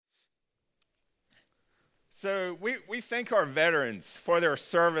So we thank our veterans for their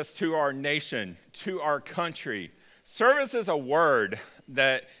service to our nation, to our country. Service is a word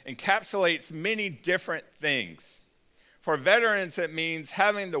that encapsulates many different things. For veterans, it means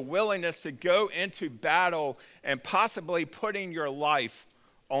having the willingness to go into battle and possibly putting your life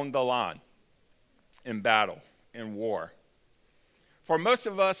on the line in battle, in war. For most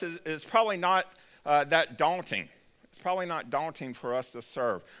of us, it's probably not that daunting. It's probably not daunting for us to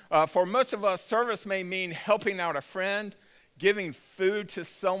serve. For most of us, service may mean helping out a friend, giving food to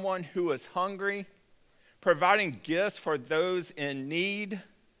someone who is hungry, providing gifts for those in need,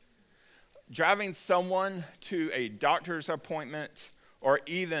 driving someone to a doctor's appointment, or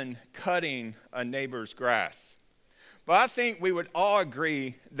even cutting a neighbor's grass. But I think we would all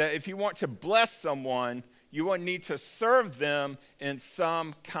agree that if you want to bless someone, you will need to serve them in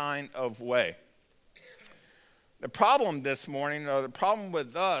some kind of way. The problem this morning, or the problem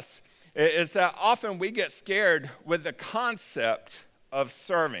with us, is that often we get scared with the concept of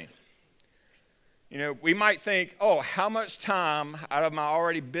serving. You know, we might think, oh, how much time out of my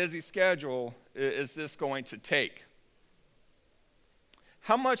already busy schedule is this going to take?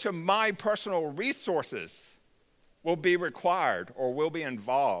 How much of my personal resources will be required or will be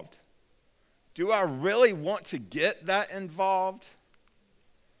involved? Do I really want to get that involved?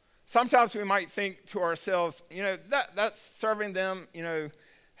 Sometimes we might think to ourselves, you know, that's serving them, you know,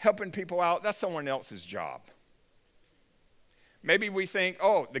 helping people out, that's someone else's job. Maybe we think,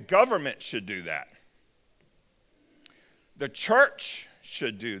 oh, the government should do that. The church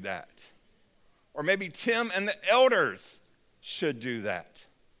should do that. Or maybe Tim and the elders should do that.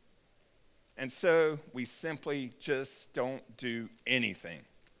 And so we simply just don't do anything.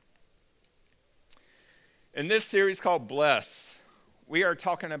 In this series called Bless, we are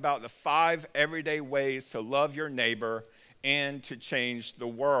talking about the 5 everyday ways to love your neighbor and to change the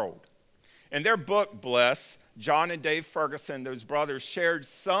world. In their book, Bless, John and Dave Ferguson, those brothers, shared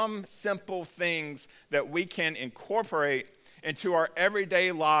some simple things that we can incorporate into our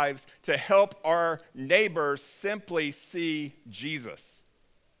everyday lives to help our neighbors simply see Jesus.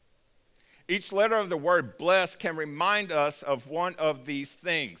 Each letter of the word bless can remind us of one of these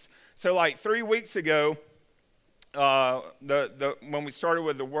things. So like 3 weeks ago, when we started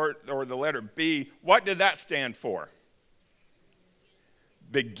with the word or the letter B, what did that stand for?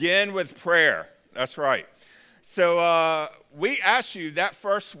 Begin with prayer. That's right. So we asked you that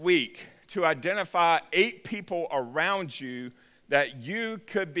first week to identify 8 people around you that you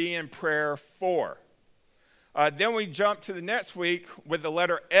could be in prayer for. Then we jumped to the next week with the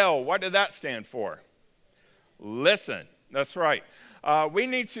letter L. What did that stand for? Listen. That's right. We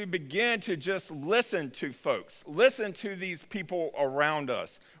need to begin to just listen to folks. Listen to these people around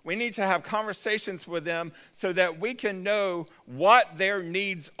us. We need to have conversations with them so that we can know what their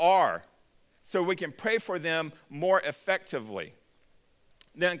needs are, so we can pray for them more effectively.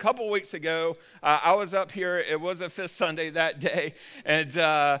 Then a couple weeks ago, I was up here. It was a Fifth Sunday that day, and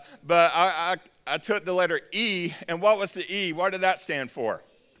but I took the letter E, and what was the E? What did that stand for?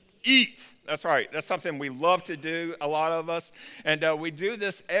 Eat. That's right. That's something we love to do, a lot of us, and we do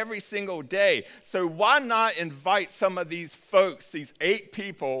this every single day. So why not invite some of these folks, these 8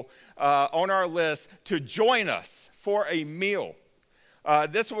 people on our list, to join us for a meal?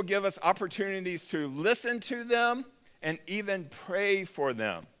 This will give us opportunities to listen to them and even pray for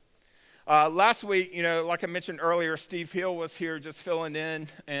them. Last week, you know, like I mentioned earlier, Steve Hill was here just filling in,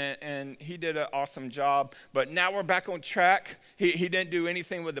 and he did an awesome job. But now we're back on track. He didn't do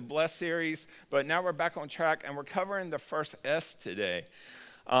anything with the Bless series, but now we're back on track, and we're covering the first S today.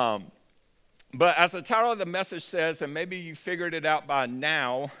 But as the title of the message says, and maybe you figured it out by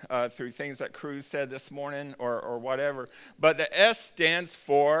now through things that Cruz said this morning or whatever, but the S stands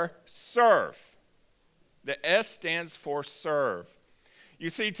for serve. The S stands for serve. You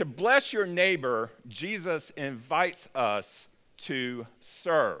see, to bless your neighbor, Jesus invites us to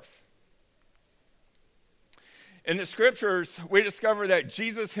serve. In the scriptures, we discover that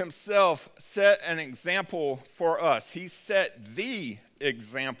Jesus himself set an example for us. He set the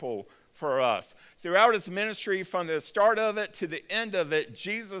example for us. Throughout his ministry, from the start of it to the end of it,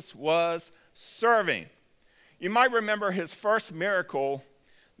 Jesus was serving. You might remember his first miracle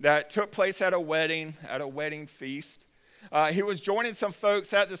that took place at a wedding feast. He was joining some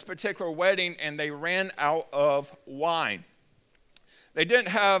folks at this particular wedding, and they ran out of wine. They didn't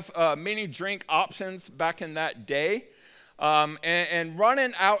have many drink options back in that day. And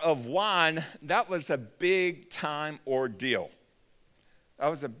running out of wine, that was a big-time ordeal. That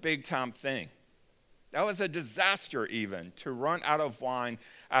was a big-time thing. That was a disaster even, to run out of wine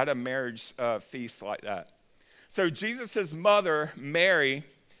at a marriage feast like that. So Jesus' mother, Mary,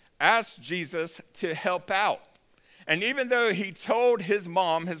 asked Jesus to help out. And even though he told his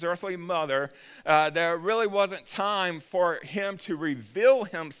mom, his earthly mother, there really wasn't time for him to reveal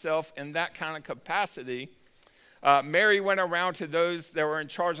himself in that kind of capacity, Mary went around to those that were in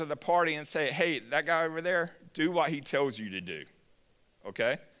charge of the party and said, hey, that guy over there, do what he tells you to do,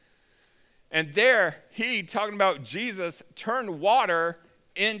 okay? And there, he, talking about Jesus, turned water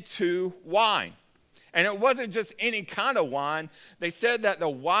into wine. And it wasn't just any kind of wine. They said that the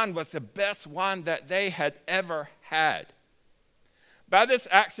wine was the best wine that they had ever had. By this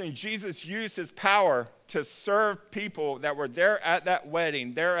action, Jesus used his power to serve people that were there at that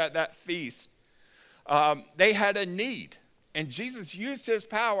wedding, there at that feast. They had a need, and Jesus used his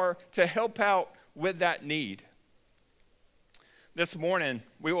power to help out with that need. This morning,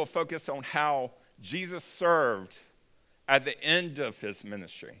 we will focus on how Jesus served at the end of his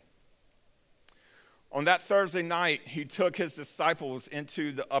ministry. On that Thursday night, he took his disciples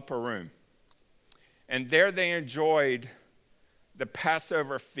into the upper room, and there they enjoyed the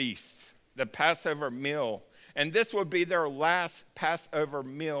Passover feast, the Passover meal, and this would be their last Passover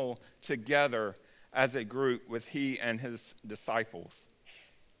meal together as a group with he and his disciples.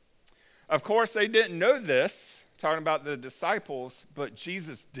 Of course, they didn't know this, talking about the disciples, but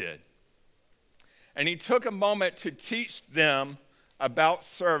Jesus did. And he took a moment to teach them about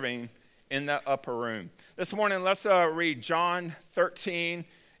serving in the upper room. This morning, let's read John 13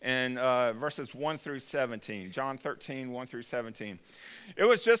 and verses 1 through 17. John 13, 1 through 17. It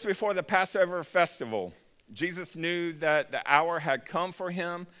was just before the Passover festival. Jesus knew that the hour had come for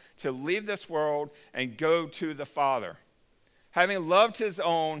him to leave this world and go to the Father. Having loved his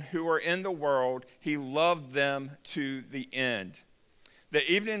own who were in the world, he loved them to the end. The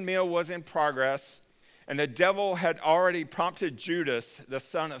evening meal was in progress, and the devil had already prompted Judas, the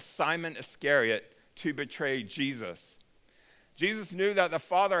son of Simon Iscariot, to betray Jesus. Jesus knew that the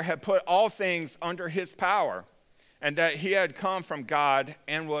Father had put all things under his power, and that he had come from God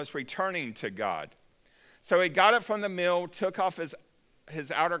and was returning to God. So he got up from the meal, took off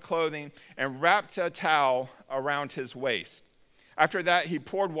his outer clothing, and wrapped a towel around his waist. After that, he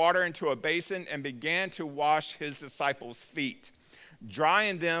poured water into a basin and began to wash his disciples' feet,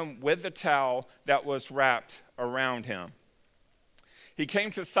 drying them with the towel that was wrapped around him. He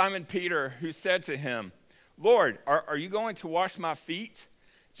came to Simon Peter, who said to him, Lord, are you going to wash my feet?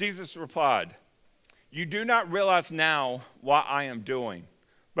 Jesus replied, you do not realize now what I am doing,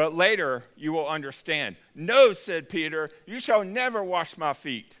 but later you will understand. No, said Peter, you shall never wash my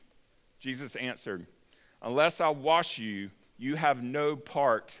feet. Jesus answered, unless I wash you, you have no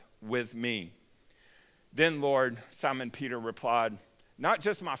part with me. Then, Lord, Simon Peter replied, not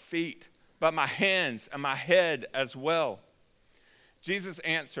just my feet, but my hands and my head as well. Jesus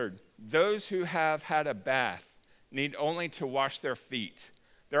answered, those who have had a bath need only to wash their feet.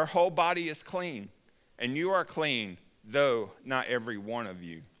 Their whole body is clean, and you are clean, though not every one of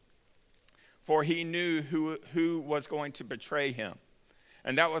you. For he knew who was going to betray him,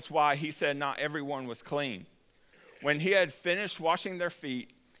 and that was why he said not everyone was clean. When he had finished washing their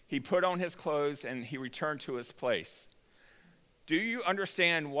feet, he put on his clothes and he returned to his place. Do you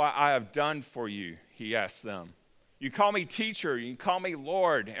understand what I have done for you? He asked them. You call me teacher, you call me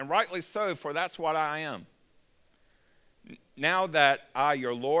Lord, and rightly so, for that's what I am. Now that I,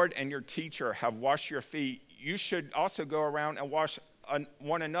 your Lord and your teacher, have washed your feet, you should also go around and wash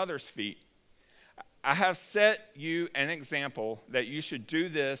one another's feet. I have set you an example that you should do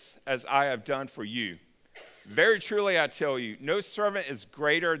this as I have done for you. Very truly I tell you, no servant is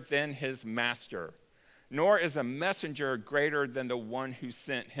greater than his master, nor is a messenger greater than the one who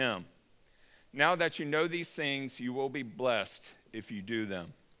sent him. Now that you know these things, you will be blessed if you do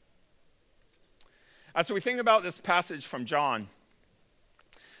them. As we think about this passage from John,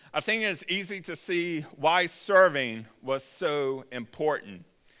 I think it's easy to see why serving was so important.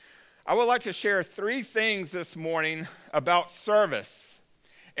 I would like to share 3 things this morning about service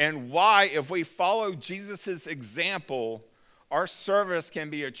and why, if we follow Jesus' example, our service can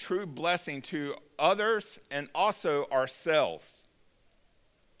be a true blessing to others and also ourselves.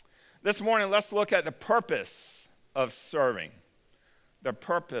 This morning, let's look at the purpose of serving. The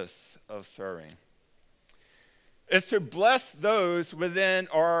purpose of serving is to bless those within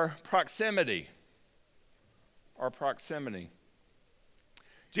our proximity. Our proximity.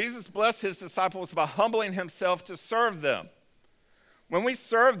 Jesus blessed his disciples by humbling himself to serve them. When we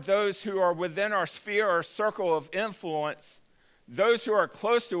serve those who are within our sphere or circle of influence, those who are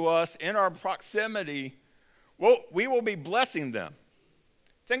close to us in our proximity, we will be blessing them.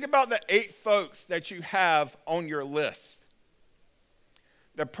 Think about the 8 folks that you have on your list.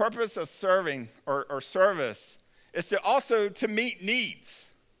 The purpose of serving or service is to also to meet needs.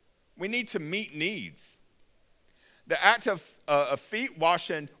 We need to meet needs. The act of feet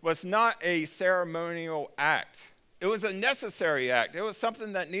washing was not a ceremonial act. It was a necessary act. It was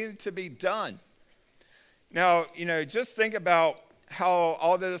something that needed to be done. Now, just think about how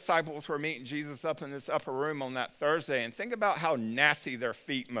all the disciples were meeting Jesus up in this upper room on that Thursday, and think about how nasty their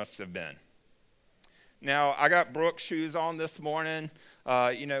feet must have been. Now, I got Brooks shoes on this morning. We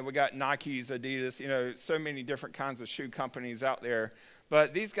got Nikes, Adidas, so many different kinds of shoe companies out there.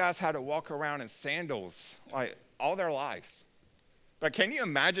 But these guys had to walk around in sandals like all their lives. But can you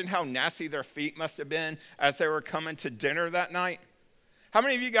imagine how nasty their feet must have been as they were coming to dinner that night? How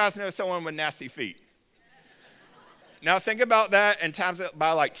many of you guys know someone with nasty feet? Now think about that and times it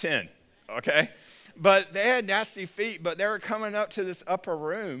by like 10, okay? But they had nasty feet, but they were coming up to this upper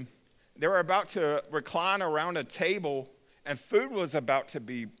room. They were about to recline around a table, and food was about to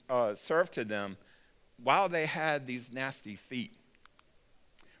be served to them while they had these nasty feet.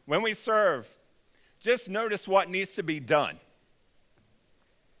 When we serve, just notice what needs to be done.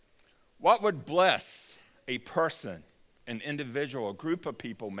 What would bless a person, an individual, a group of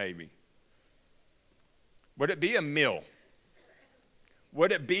people maybe? Would it be a meal?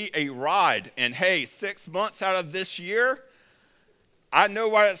 Would it be a ride? And hey, 6 months out of this year, I know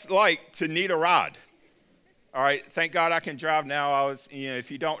what it's like to need a ride. All right, thank God I can drive now.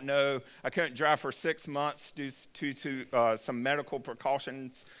 If you don't know, I couldn't drive for 6 months due to some medical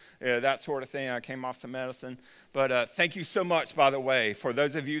precautions, that sort of thing. I came off some medicine. But thank you so much, by the way, for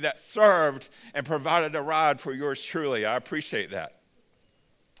those of you that served and provided a ride for yours truly. I appreciate that.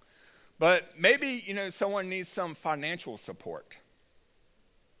 But maybe, someone needs some financial support.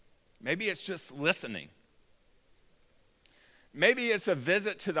 Maybe it's just listening. Maybe it's a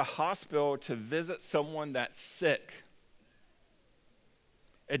visit to the hospital to visit someone that's sick.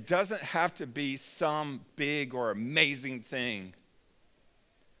 It doesn't have to be some big or amazing thing.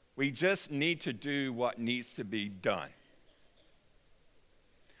 We just need to do what needs to be done.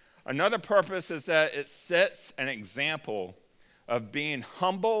 Another purpose is that it sets an example of being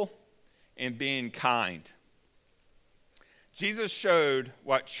humble and being kind. Jesus showed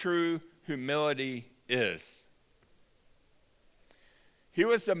what true humility is. He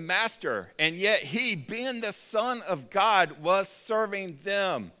was the master, and yet he, being the Son of God, was serving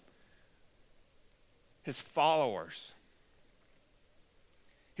them, his followers.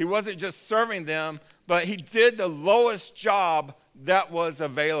 He wasn't just serving them, but he did the lowest job that was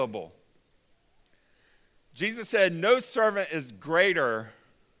available. Jesus said, no servant is greater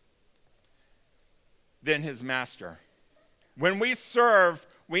than his master. When we serve,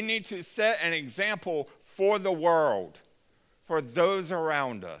 we need to set an example for the world, for those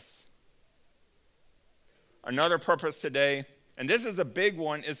around us. Another purpose today, and this is a big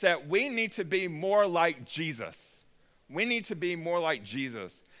one, is that we need to be more like Jesus. We need to be more like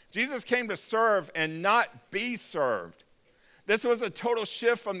Jesus. Jesus came to serve and not be served. This was a total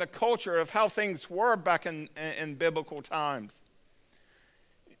shift from the culture of how things were back in biblical times.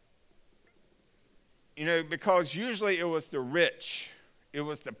 Because usually it was the rich, it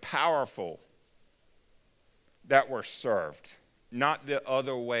was the powerful that were served, not the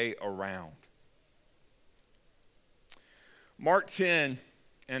other way around. Mark 10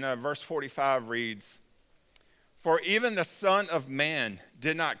 and verse 45 reads, "For even the Son of Man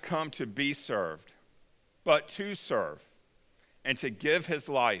did not come to be served, but to serve, and to give his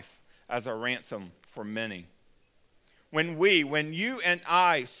life as a ransom for many." When you and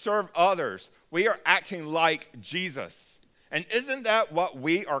I serve others, we are acting like Jesus. And isn't that what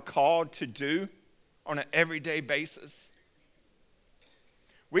we are called to do on an everyday basis?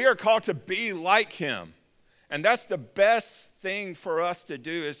 We are called to be like him. And that's the best thing for us to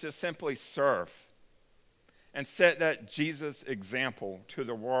do, is just simply serve and set that Jesus example to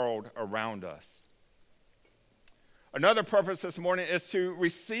the world around us. Another purpose this morning is to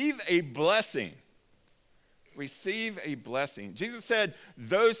receive a blessing. Receive a blessing. Jesus said,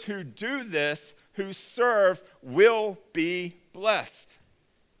 those who do this, who serve, will be blessed.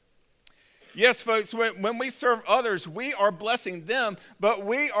 Yes, folks, when we serve others, we are blessing them, but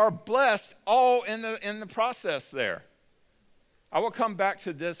we are blessed all in the process there. I will come back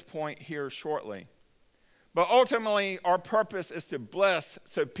to this point here shortly. But ultimately, our purpose is to bless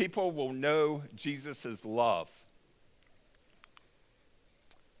so people will know Jesus' love.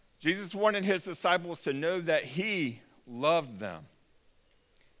 Jesus wanted his disciples to know that he loved them.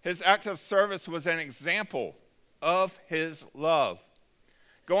 His act of service was an example of his love.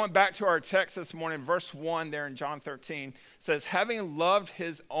 Going back to our text this morning, verse 1 there in John 13 says, having loved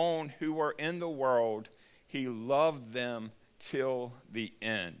his own who were in the world, he loved them till the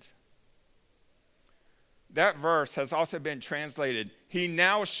end. That verse has also been translated, he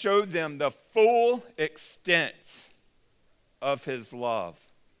now showed them the full extent of his love.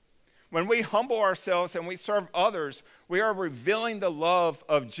 When we humble ourselves and we serve others, we are revealing the love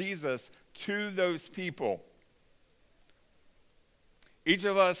of Jesus to those people. Each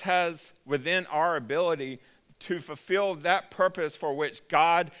of us has within our ability to fulfill that purpose for which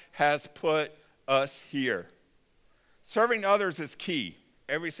God has put us here. Serving others is key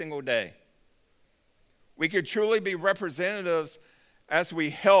every single day. We could truly be representatives as we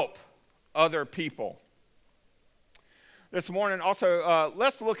help other people. This morning also,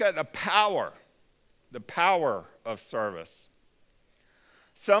 let's look at the power of service.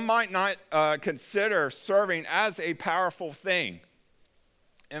 Some might not consider serving as a powerful thing.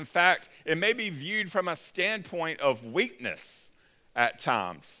 In fact, it may be viewed from a standpoint of weakness at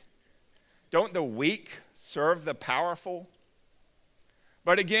times. Don't the weak serve the powerful?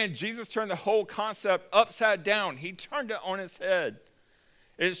 But again, Jesus turned the whole concept upside down. He turned it on its head.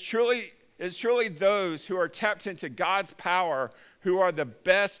 It is truly those who are tapped into God's power who are the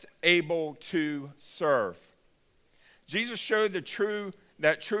best able to serve. Jesus showed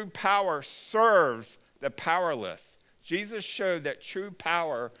that true power serves the powerless. Jesus showed that true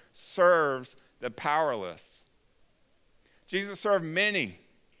power serves the powerless. Jesus served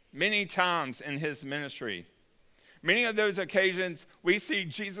many times in his ministry. Many of those occasions, we see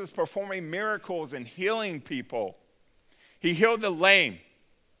Jesus performing miracles and healing people. He healed the lame.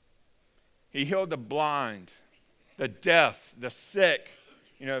 He healed the blind, the deaf, the sick,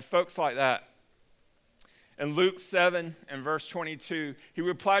 folks like that. In Luke 7 and verse 22, he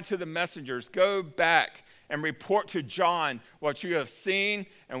replied to the messengers, "Go back and report to John what you have seen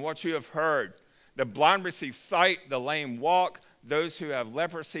and what you have heard. The blind receive sight, the lame walk, those who have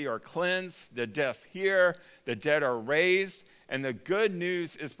leprosy are cleansed, the deaf hear, the dead are raised, and the good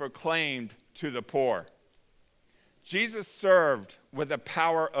news is proclaimed to the poor." Jesus served with the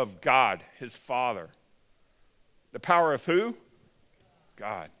power of God, his Father. The power of who?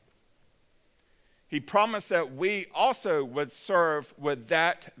 God. He promised that we also would serve with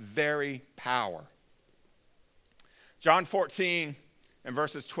that very power. John 14 and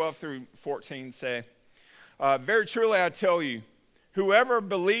verses 12 through 14 say, "Very truly I tell you, whoever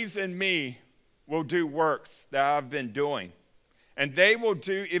believes in me will do works that I've been doing. And they will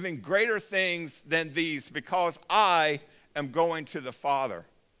do even greater things than these, because I am going to the Father.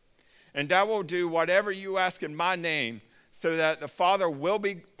 And I will do whatever you ask in my name, so that the Father will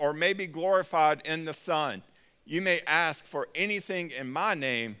be or may be glorified in the Son. You may ask for anything in my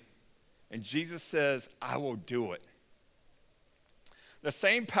name." And Jesus says, "I will do it." The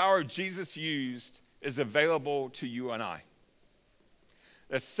same power Jesus used is available to you and I.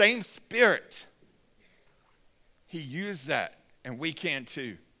 The same Spirit, he used that. And we can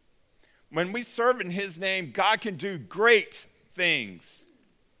too. When we serve in his name, God can do great things.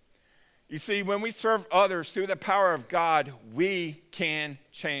 You see, when we serve others through the power of God, we can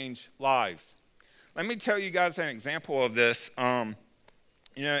change lives. Let me tell you guys an example of this.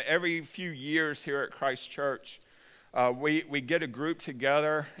 Every few years here at Christ Church, we get a group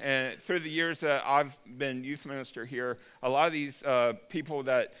together, and through the years that I've been youth minister here, a lot of these people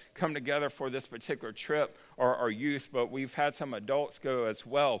that come together for this particular trip are youth, but we've had some adults go as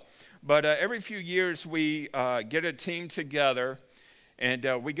well. But every few years we get a team together,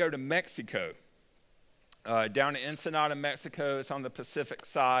 and we go to Mexico, down to Ensenada, Mexico. It's on the Pacific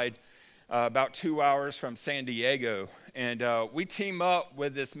side, about 2 hours from San Diego. And we team up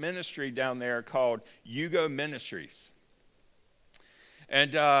with this ministry down there called Yugo Ministries.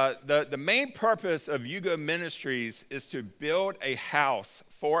 And the main purpose of Yugo Ministries is to build a house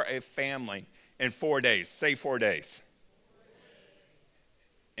for a family in 4 days. Say 4 days.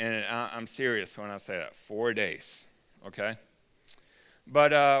 And I'm serious when I say that. 4 days, okay?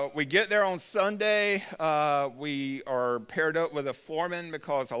 But we get there on Sunday. We are paired up with a foreman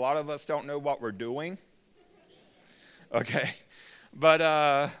because a lot of us don't know what we're doing. Okay,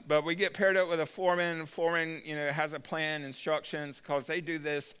 but we get paired up with a foreman. Foreman, has a plan, instructions, because they do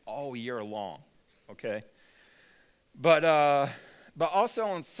this all year long. Okay, but also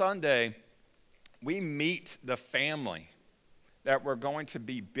on Sunday, we meet the family that we're going to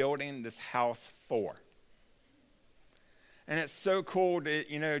be building this house for. And it's so cool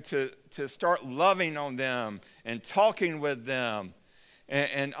to start loving on them and talking with them.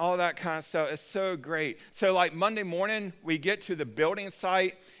 And all that kind of stuff. It's so great. So like Monday morning, we get to the building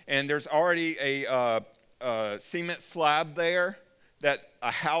site, and there's already a cement slab there that a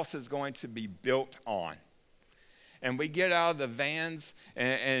house is going to be built on. And we get out of the vans,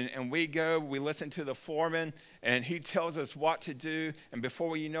 and we go, we listen to the foreman, and he tells us what to do. And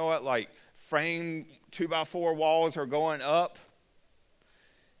before you know it, like frame 2x4 walls are going up.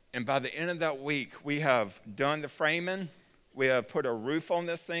 And by the end of that week, we have done the framing. We have put a roof on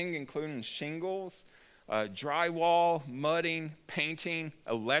this thing, including shingles, drywall, mudding, painting,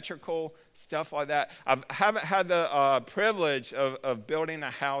 electrical, stuff like that. I haven't had the privilege of building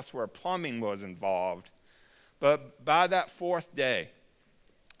a house where plumbing was involved. But by that fourth day,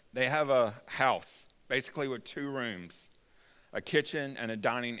 they have a house, basically with 2 rooms, a kitchen and a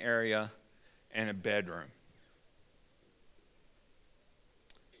dining area and a bedroom.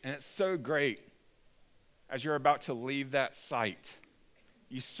 And it's so great as you're about to leave that site.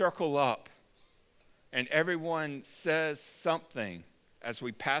 You circle up and everyone says something as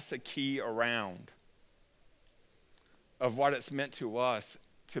we pass the key around of what it's meant to us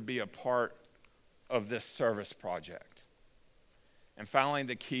to be a part of this service project. And finally,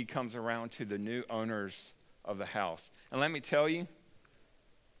 the key comes around to the new owners of the house. And let me tell you,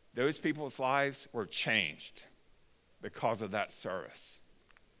 those people's lives were changed because of that service.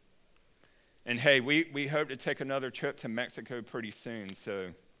 And hey, we hope to take another trip to Mexico pretty soon. So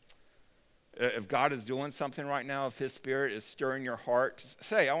if God is doing something right now, if his Spirit is stirring your heart,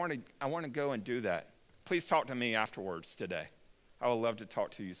 say, I want to go and do that. Please talk to me afterwards today. I would love to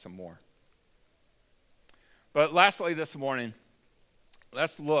talk to you some more. But lastly this morning,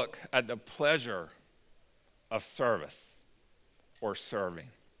 let's look at the pleasure of service or serving.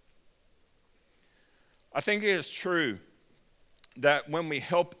 I think it is true that when we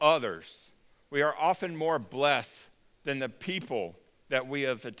help others, we are often more blessed than the people that we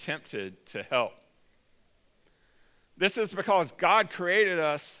have attempted to help. This is because God created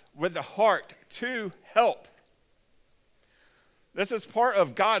us with a heart to help. This is part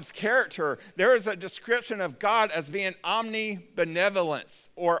of God's character. There is a description of God as being omnibenevolence,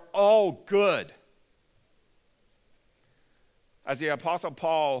 or all good. As the Apostle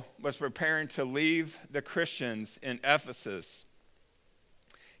Paul was preparing to leave the Christians in Ephesus,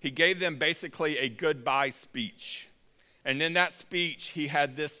 he gave them basically a goodbye speech. And in that speech, he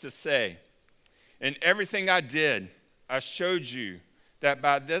had this to say: "In everything I did, I showed you that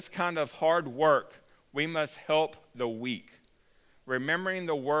by this kind of hard work, we must help the weak. Remembering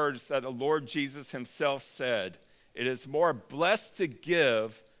the words that the Lord Jesus himself said, it is more blessed to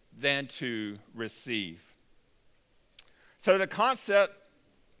give than to receive." So the concept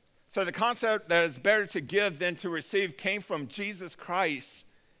that it's better to give than to receive came from Jesus Christ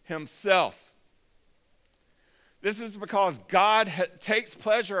himself. This is because God takes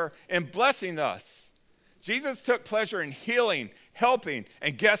pleasure in blessing us. Jesus took pleasure in healing, helping,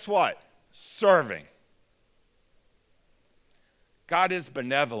 and guess what? Serving. God is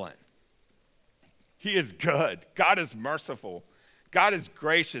benevolent. He is good. God is merciful. God is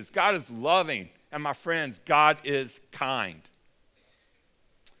gracious. God is loving. And my friends, God is kind.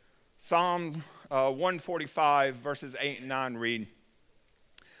 Psalm 145 verses 8 and 9 read,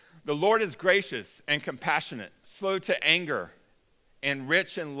 "The Lord is gracious and compassionate, slow to anger, and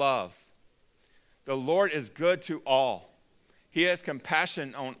rich in love. The Lord is good to all. He has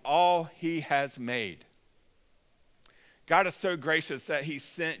compassion on all he has made." God is so gracious that he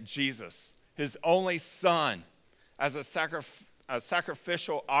sent Jesus, his only son, as a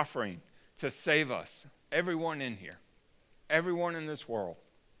sacrificial offering to save us, everyone in here, everyone in this world.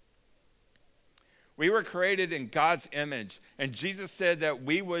 We were created in God's image, and Jesus said that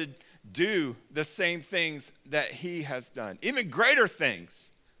we would do the same things that he has done, even greater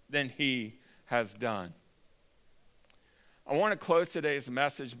things than he has done. I want to close today's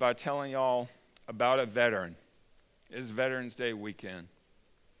message by telling y'all about a veteran. It's Veterans Day weekend.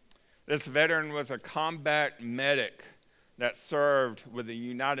 This veteran was a combat medic that served with the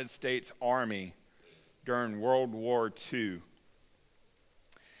United States Army during World War II.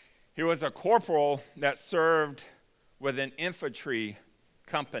 He was a corporal that served with an infantry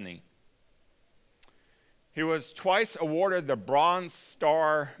company. He was twice awarded the Bronze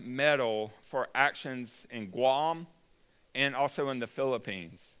Star Medal for actions in Guam and also in the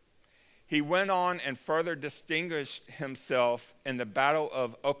Philippines. He went on and further distinguished himself in the Battle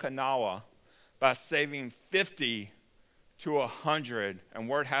of Okinawa by saving 50 to 100, and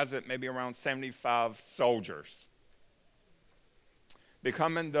word has it maybe around 75 soldiers,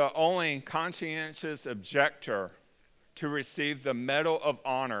 becoming the only conscientious objector to receive the Medal of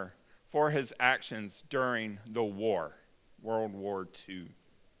Honor for his actions during the war, World War II.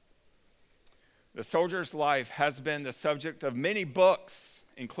 The soldier's life has been the subject of many books,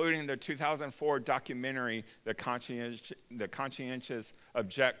 including the 2004 documentary, The Conscientious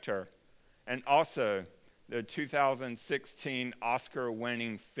Objector, and also the 2016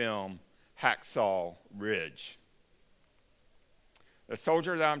 Oscar-winning film, Hacksaw Ridge. The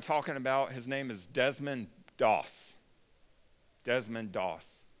soldier that I'm talking about, his name is Desmond Doss. Desmond Doss.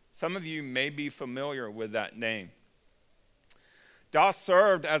 Some of you may be familiar with that name. Doss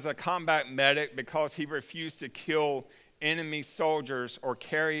served as a combat medic because he refused to kill enemy soldiers or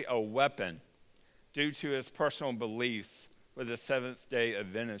carry a weapon due to his personal beliefs with the Seventh-day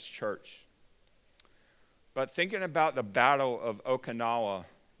Adventist Church. But thinking about the Battle of Okinawa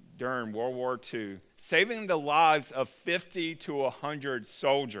during World War II, saving the lives of 50 to 100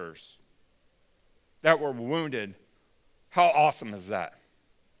 soldiers that were wounded, how awesome is that?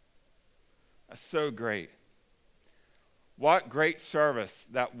 That's so great. What great service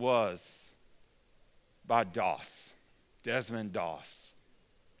that was by Desmond Doss.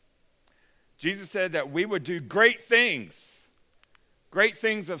 Jesus said that we would do great things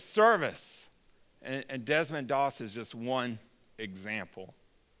of service. And Desmond Doss is just one example.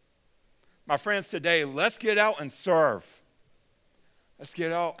 My friends, today, let's get out and serve. Let's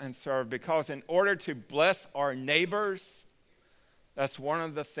get out and serve, because in order to bless our neighbors, that's one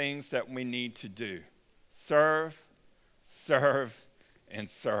of the things that we need to do. Serve, serve, and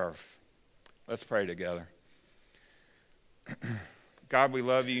serve. Let's pray together. God, we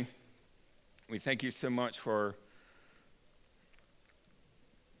love you. We thank you so much for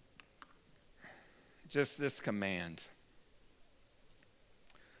just this command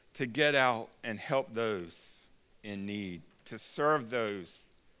to get out and help those in need, to serve those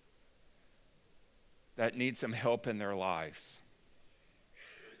that need some help in their lives.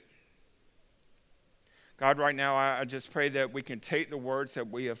 God, right now, I just pray that we can take the words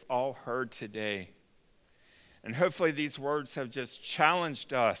that we have all heard today, and hopefully these words have just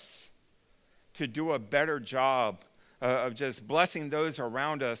challenged us to do a better job of just blessing those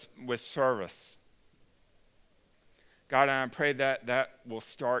around us with service. God, I pray that that will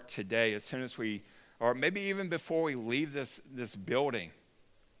start today as soon as we, or maybe even before we leave this building.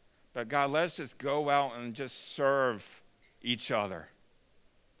 But God, let us just go out and just serve each other.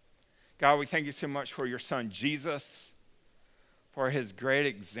 God, we thank you so much for your son, Jesus, for his great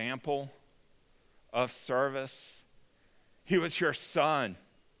example of service. He was your son,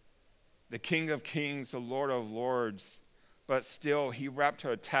 the King of Kings, the Lord of Lords, but still he wrapped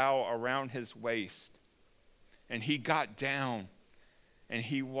a towel around his waist. And he got down and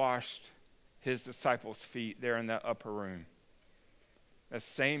he washed his disciples' feet there in that upper room. The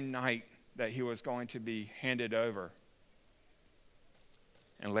same night that he was going to be handed over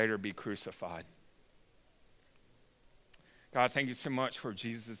and later be crucified. God, thank you so much for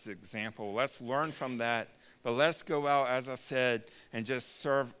Jesus' example. Let's learn from that, but let's go out, as I said, and just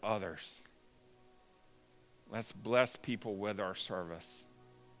serve others. Let's bless people with our service.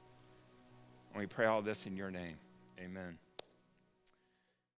 And we pray all this in your name. Amen.